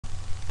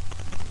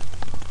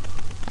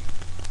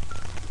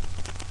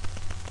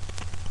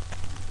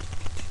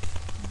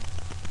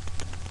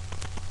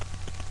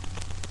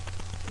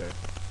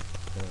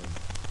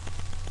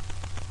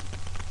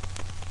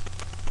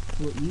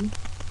What, you?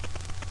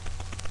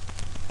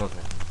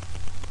 Okay.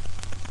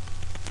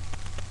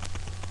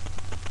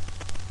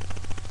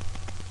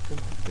 Look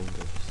at my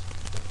fingers.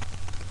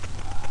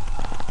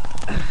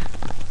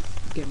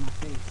 Get my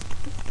face.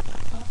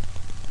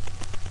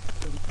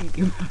 Don't think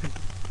about it.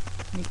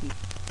 Mickey.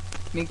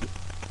 Mickey.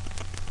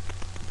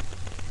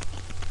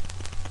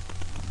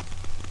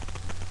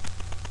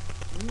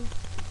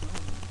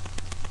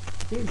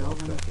 There you go.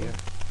 Right here.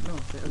 No,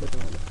 the other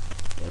toilet.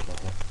 Yeah, go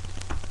ahead.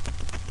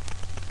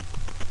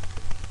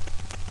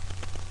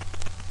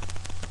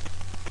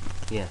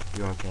 Yeah,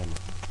 you're on camera.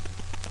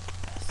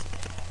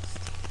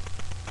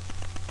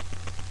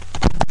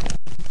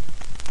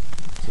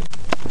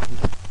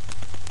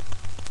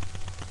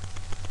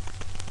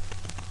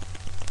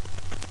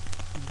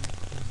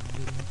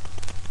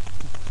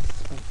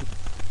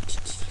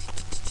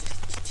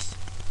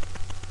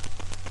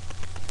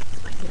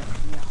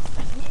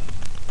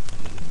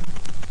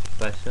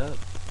 Spice up.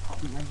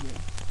 Right here.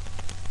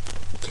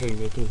 Okay,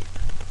 Nikki.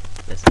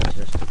 Let's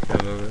adjust the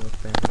camera real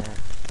fast.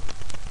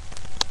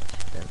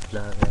 That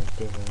blood right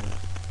there.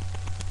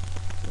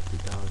 Put the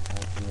dog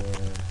right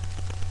here.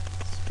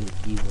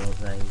 Spooky world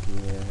right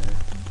here.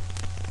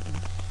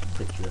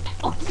 Put you up.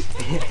 Oh,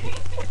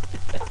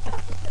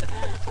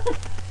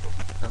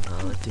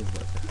 too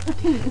much.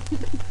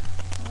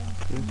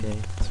 Okay,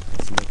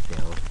 let's make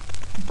down.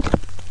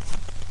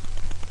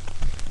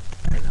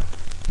 I know.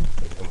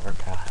 It didn't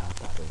work out how I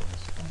thought it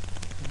was.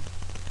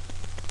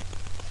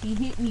 He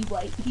hit me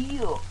right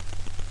here.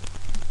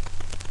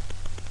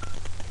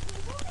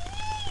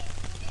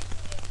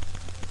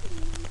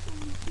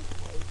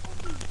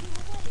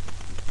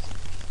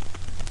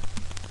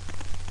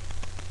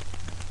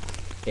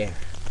 There.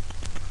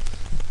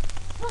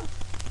 Huh,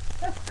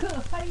 that's cool.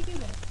 How do you do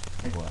that?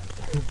 What?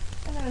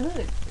 I got a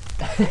hood.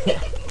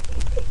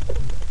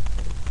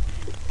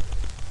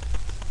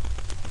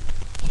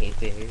 Okay,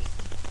 bears.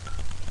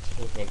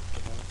 Okay, that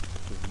cat.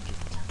 You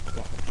just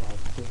tuck that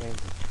right there in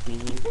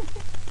between.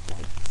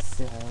 Like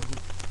so.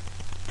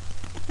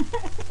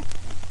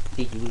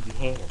 See, you move your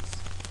hands.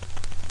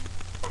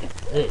 Got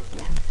the hood.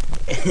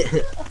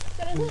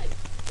 Got a hood.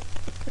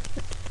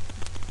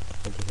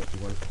 Okay, what you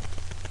want to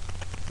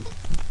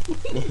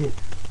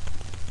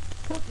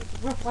Cook with the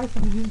rough life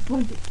under his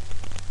blanket.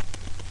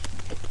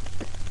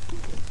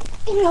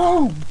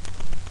 No.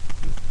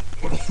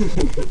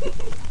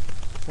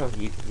 Oh,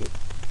 you.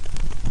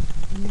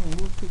 Yeah,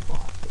 we'll too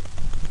far.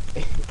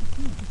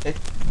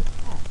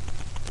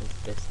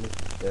 That's neat.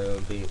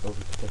 Be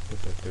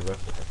overprotective of the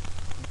rough life.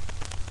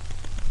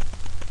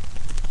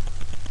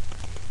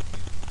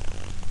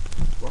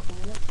 Ruffle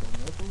it up, don't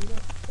ruffle it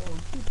up. Oh,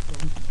 shit,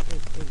 don't. Hey,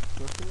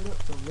 ruffle it up,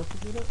 don't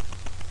ruffle it up.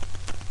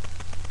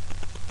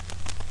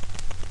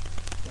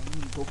 Then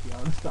you go for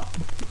y'all to stop.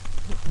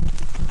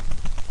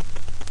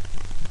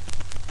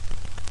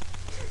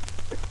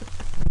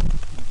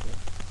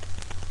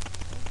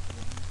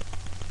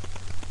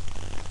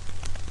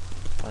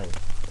 Fine.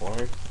 Or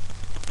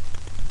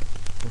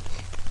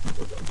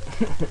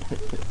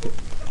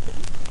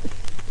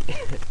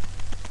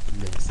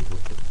messing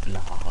with the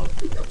blob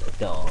and the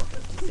dog at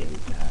the same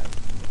time.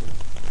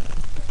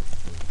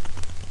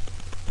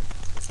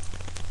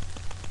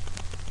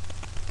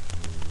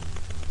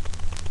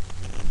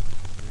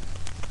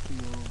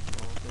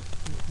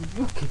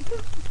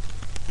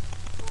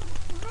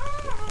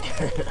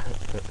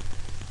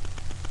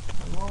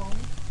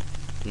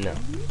 No,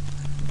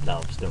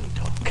 blobs don't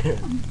talk.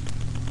 Blobs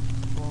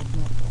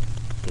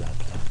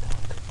don't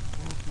talk.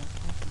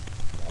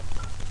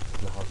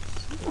 Blobs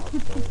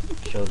don't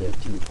show their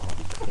two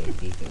paws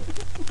either.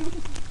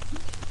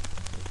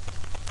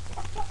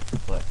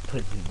 What? Put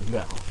it in your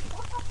mouth.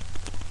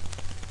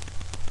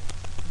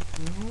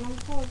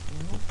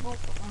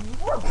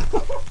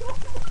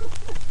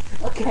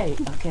 Okay.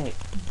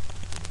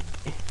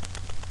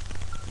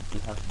 You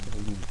have to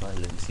use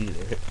violence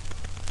either.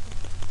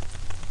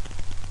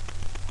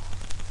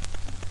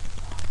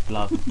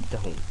 Blobs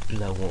don't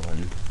blow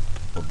on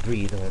or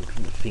breathe on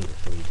people's fingers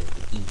for you to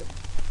eat them.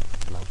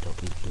 Blobs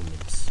don't eat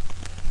humans.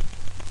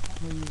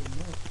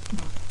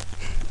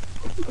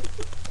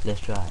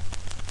 Let's try.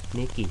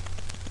 Nikki.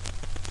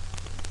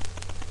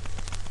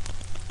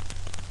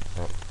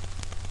 Oh.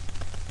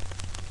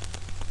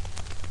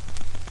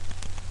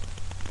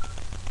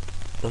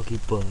 Doggy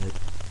butt.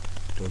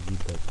 Doggy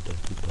butt,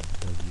 doggy butt,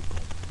 doggy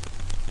butt.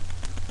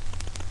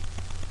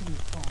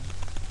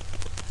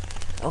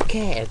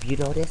 Okay, if you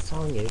know this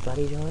song,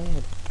 everybody join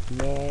in.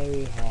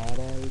 Mary had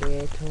a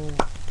little.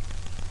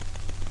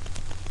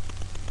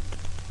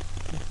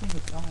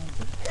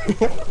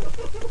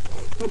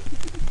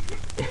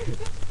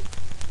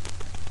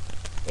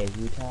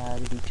 Every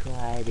time we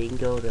try, then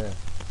go to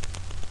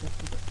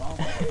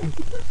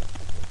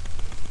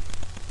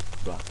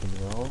rock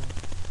and roll,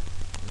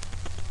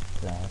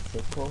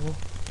 classical.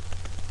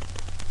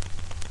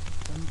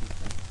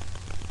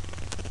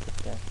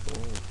 That's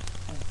cool.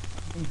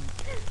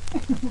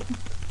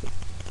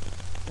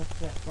 What's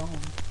that song?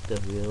 The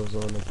wheels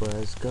on the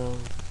bus go.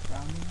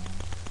 Rounding on?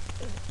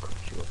 Of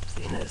course you have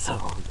seen that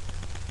song.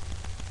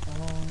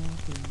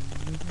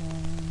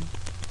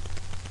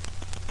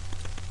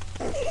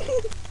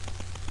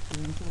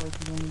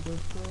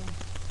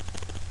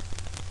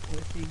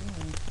 Where's she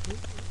going?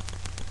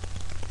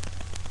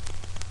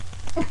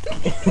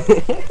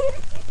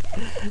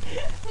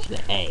 She's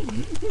like, hey.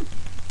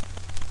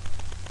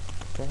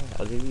 Hey,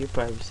 I'll give you your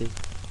privacy.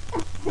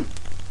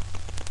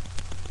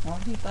 Why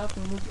don't you stop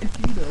and look at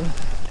you though?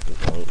 It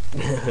won't.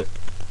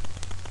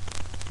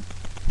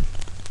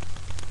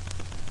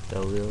 The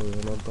wheels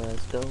on the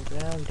bus go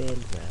round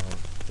and round,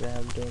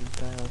 round and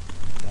round,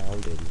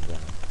 round and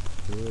round.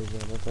 The wheels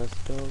on the bus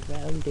go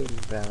round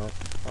and round,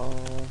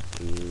 all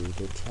through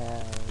the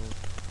town.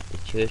 The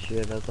children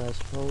of the bus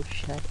won't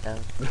shut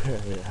up. I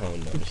don't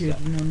know. The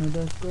children on the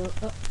bus go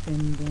up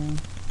and down,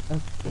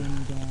 up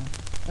and down,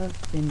 up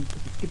and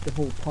skip the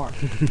whole part.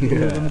 The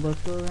wheels on the bus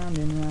go round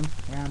and round,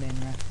 round and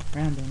round,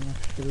 round and round.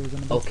 The wheels on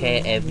the bus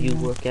Okay, go round if and you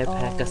round, work at all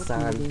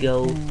Pakistan, through the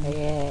go town.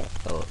 ahead.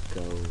 Oh,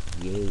 go,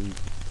 yay.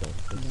 Go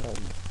for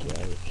something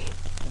gay.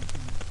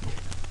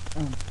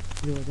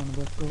 The doors on the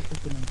bus go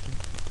open and shut,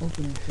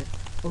 open and shut,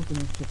 open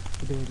and shut.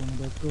 The doors on the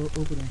bus go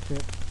open and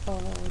shut, all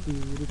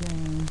through the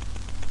town.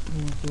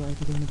 The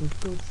lights on the bus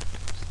go.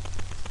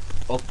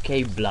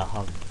 Okay,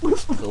 blob.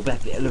 Go back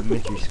to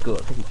elementary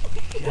school.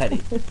 Shut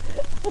it.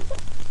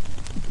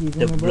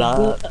 The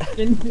blob.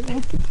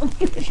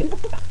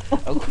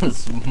 I'm gonna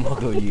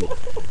smuggle you.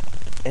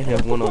 And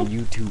everyone on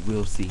YouTube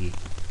will see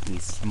me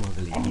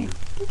smuggling you.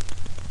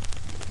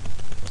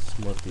 I'll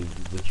smuggle you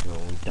with your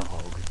own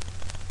dog.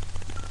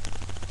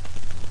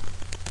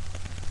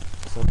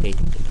 It's okay.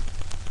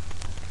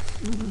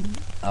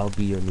 I'll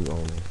be your new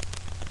owner.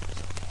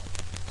 It's okay.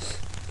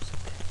 It's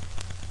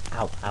okay.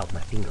 Ow, ow,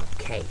 my finger.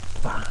 Okay,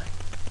 fine.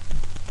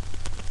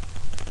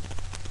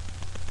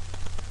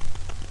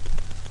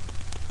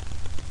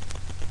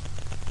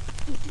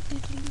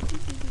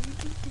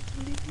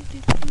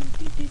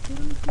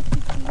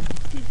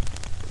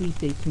 Please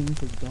stay tuned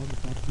because the dog is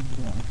about to be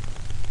born.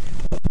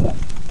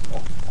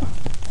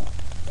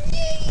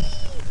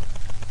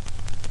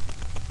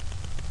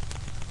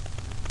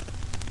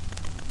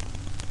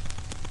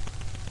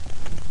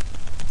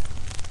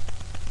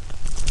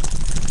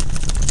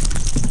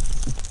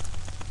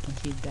 And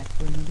she's back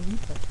for another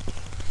replay.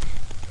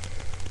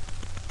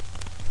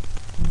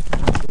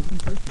 Open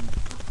person.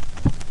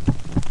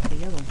 Hey,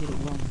 y'all gonna hit the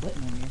wrong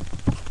button on there.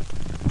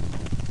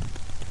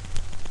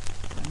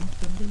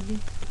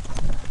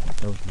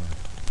 That was mine.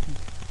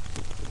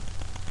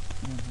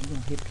 You're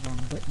gonna hit the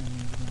wrong button and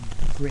you're gonna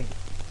regret it.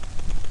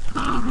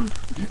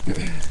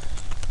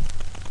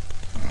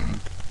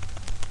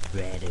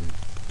 Red and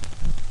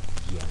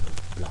yellow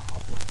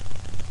blob.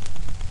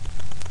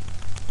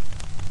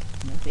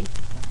 No face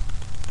stuff.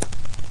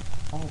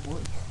 All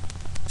voice.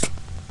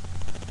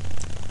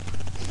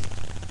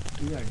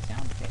 These are the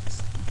sound effects.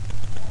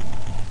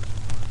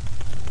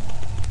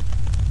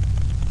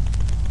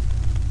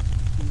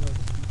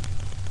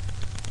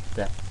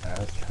 That I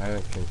was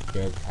trying to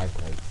consider type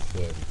like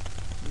sin.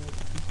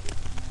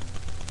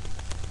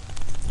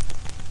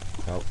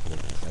 Oh,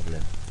 what's up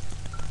now?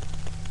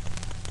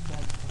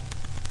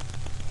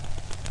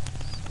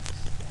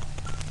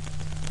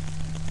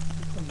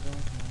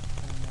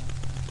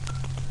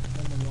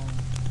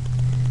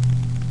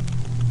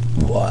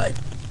 What?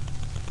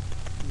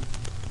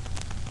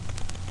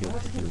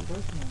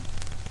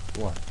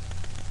 What?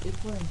 It's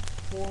playing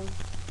 4,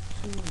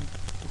 2, and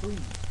 3.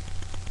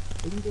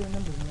 Isn't there a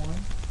number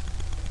 1?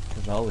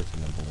 There's always a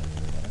number one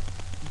in there.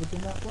 But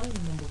they're not playing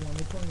number 1.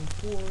 They're playing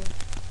 4,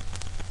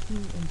 2,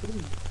 and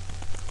 3.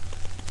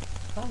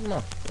 I don't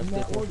know. In Let's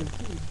that get order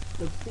too.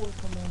 The 4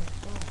 come on at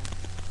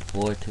 5.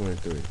 4, 2, and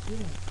 3.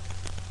 Yeah.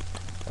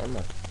 I don't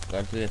know. I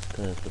guess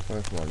because the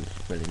first one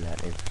is really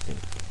not interesting.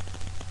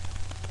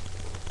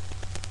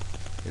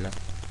 You know?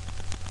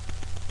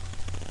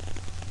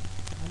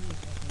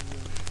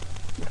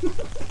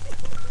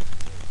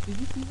 Did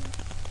you see that?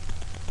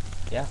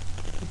 Yeah.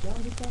 Did y'all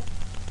get that?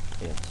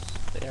 It's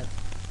there.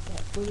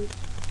 That footage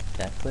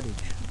That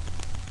footage.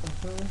 of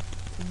her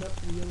putting up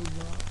the yellow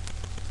blob?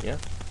 Yeah.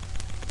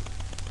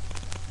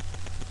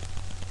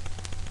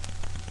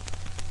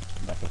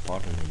 About to fall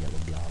in the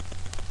yellow blob.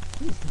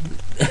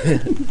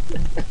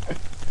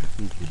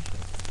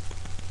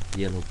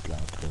 Yellow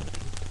blob don't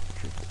eat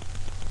treats.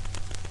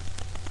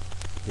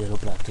 Yellow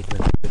blob take my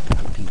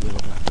repeat yellow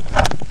blob take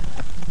my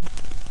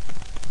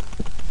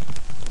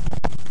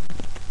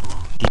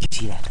Oh, did you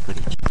see that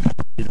footage?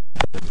 The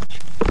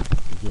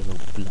yellow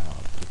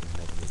blob take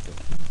another repeat.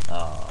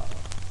 Oh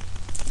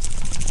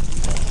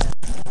man.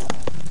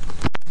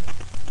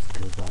 It's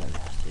good while it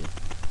lasted.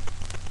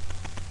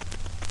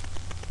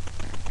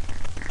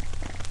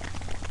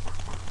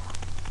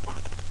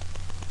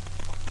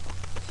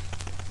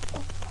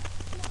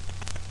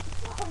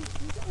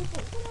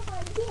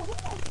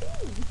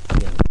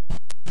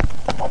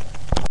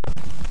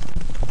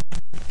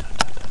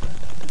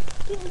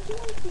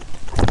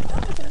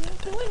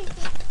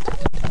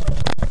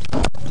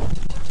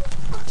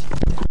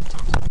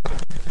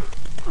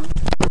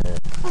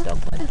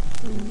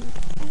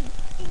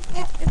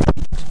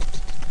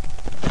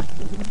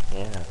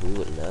 Yeah, we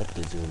would love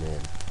to zoom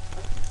in.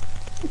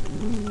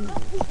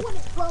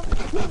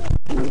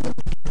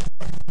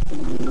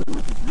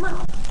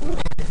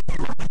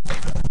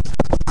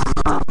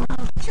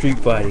 Street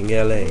fighting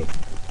LA.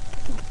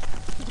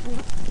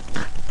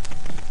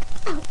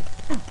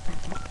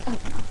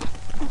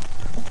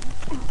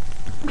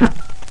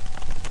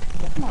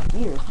 That's my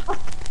ear.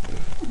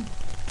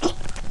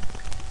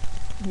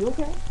 You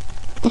okay?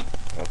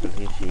 I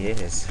believe she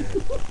is.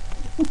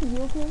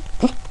 You okay?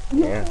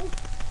 Yeah.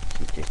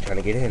 She's just trying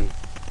to get in.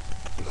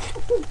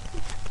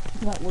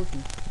 It's not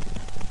working.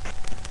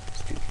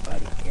 Street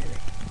fighting LA.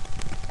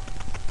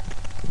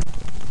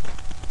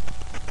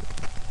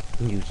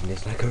 I'm using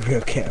this like a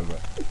real camera.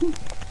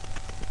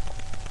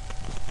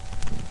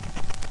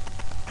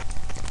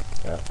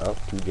 Oh,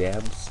 2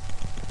 jabs.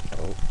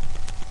 Oh.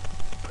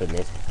 Putting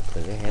his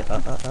head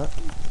up.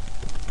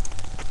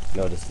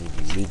 No, this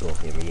is illegal,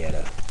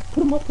 Henrietta.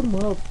 Put him up, put him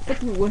up. Put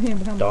him with him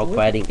behind the Dog door.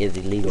 fighting is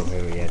illegal,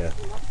 Henrietta.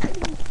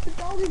 The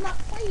dog is not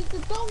fighting. The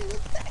dog is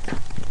attacking.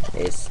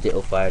 It's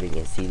still fighting.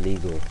 It's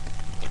illegal.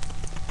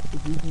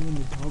 It's usually when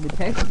the dog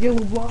attacks the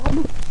yellow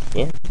blob.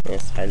 Yeah,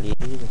 it's highly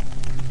illegal.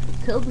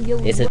 Tell the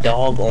yellow It's a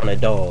blob. dog on a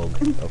dog,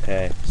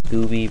 okay?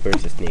 Scooby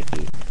versus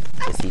Nicky.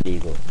 It's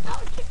illegal.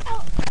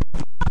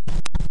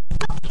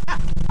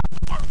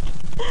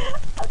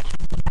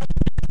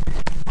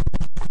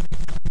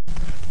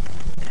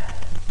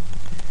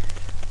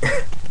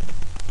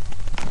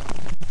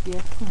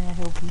 Yes, can I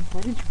help you?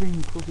 Why did you bring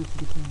me closer to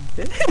the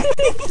camera?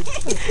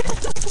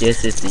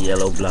 This is the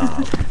yellow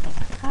blob.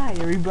 Hi,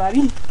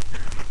 everybody.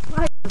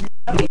 Hi,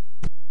 everybody.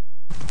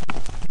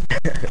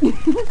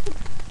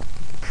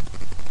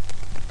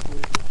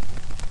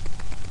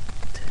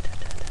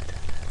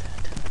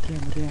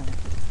 Camera down.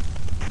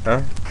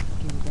 Huh?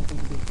 Camera back on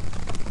the bed.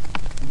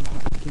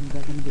 Camera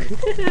back on the bed.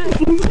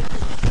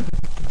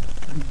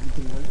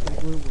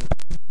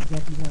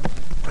 Exactly how it was.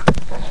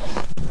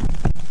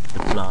 The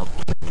blob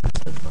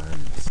the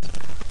buns.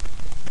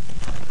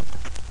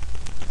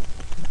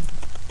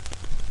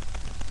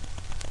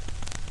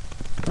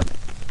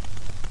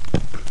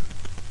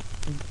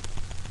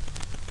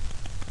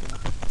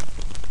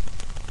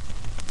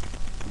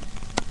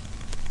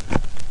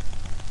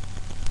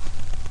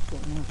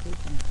 Well, now, come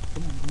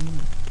on, come on.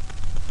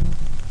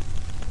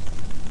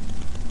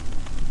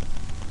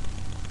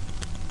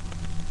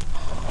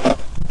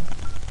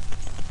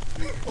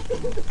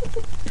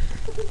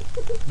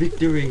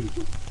 Victory!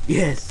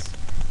 Yes!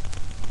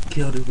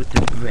 Killed it with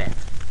the breath.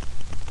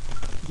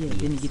 Yeah,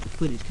 didn't get the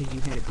footage because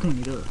you had it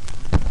pointed up.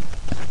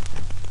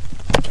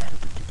 Got it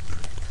with the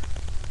breath.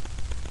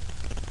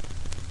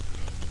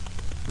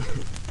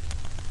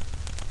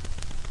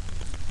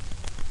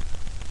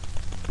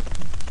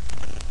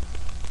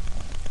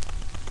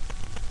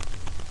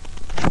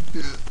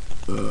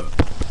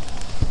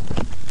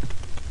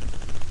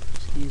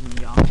 Excuse me,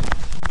 y'all.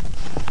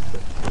 The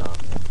blob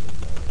has no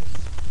manners.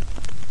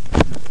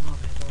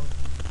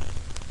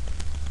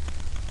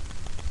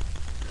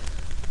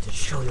 Just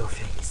show your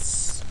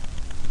face.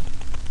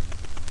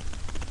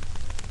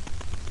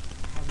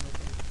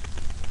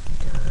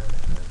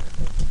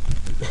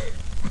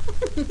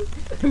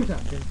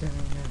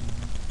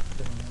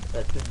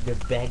 The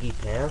baggy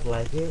pants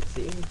like it,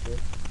 see?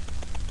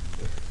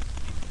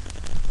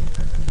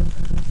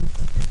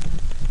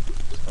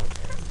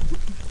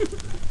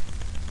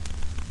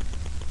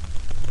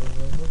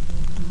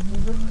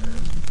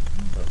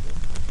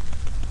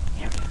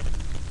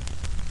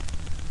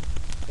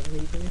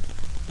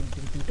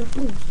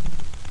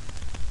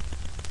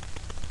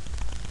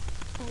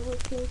 I will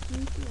take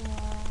you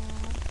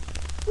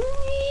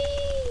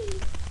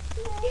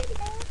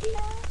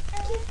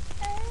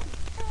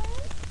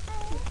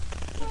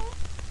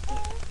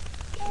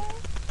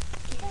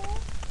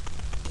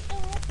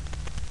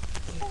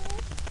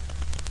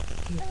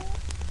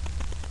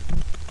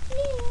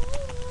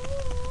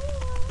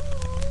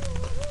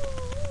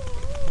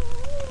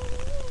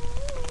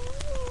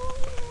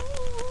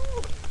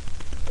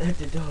Let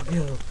the dog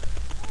go.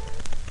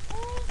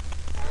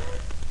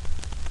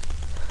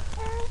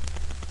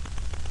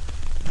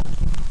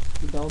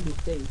 The dog is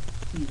safe.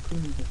 He is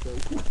cleaning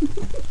herself.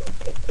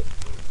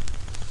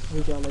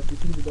 Would y'all like to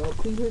see the dog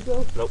clean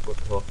herself? Nope,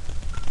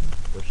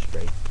 we're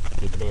straight.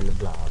 Keep it in the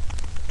blob.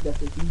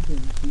 That's what she's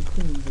doing. She's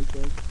cleaning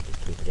herself. Just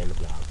keep it in the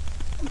blob.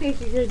 Okay,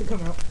 she's ready to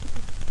come out.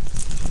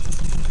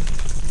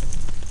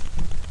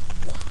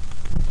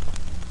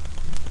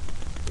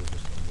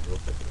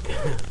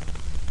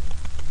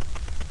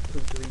 It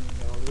was green,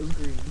 y'all. It was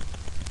green.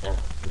 Oh,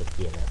 look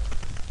yellow.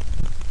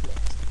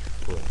 Nasty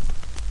foot.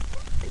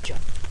 Good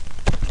job.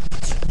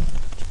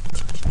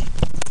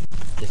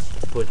 This is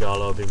the foot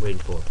y'all all been waiting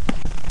for.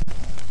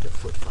 The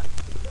foot fight.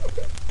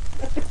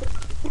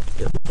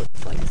 The foot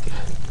fight.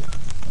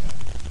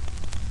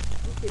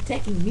 You're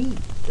attacking me.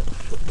 The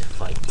foot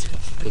fight.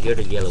 Cause you're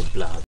the yellow blob.